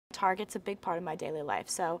Target's a big part of my daily life,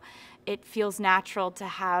 so it feels natural to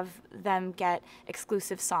have them get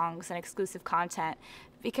exclusive songs and exclusive content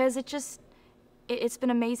because it's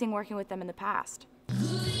been amazing working with them in the past.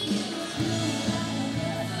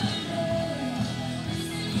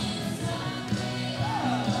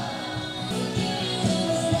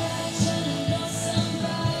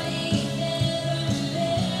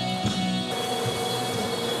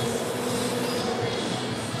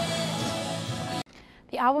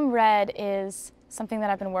 The album Red is something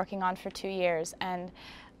that I've been working on for 2 years, and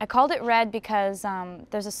I called it Red because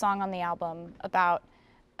there's a song on the album about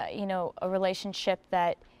a relationship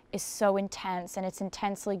that is so intense, and it's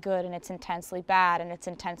intensely good, and it's intensely bad, and it's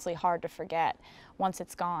intensely hard to forget once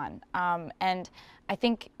it's gone. And I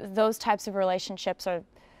think those types of relationships are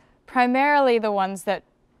primarily the ones that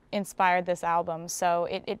inspired this album, so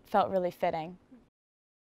it felt really fitting.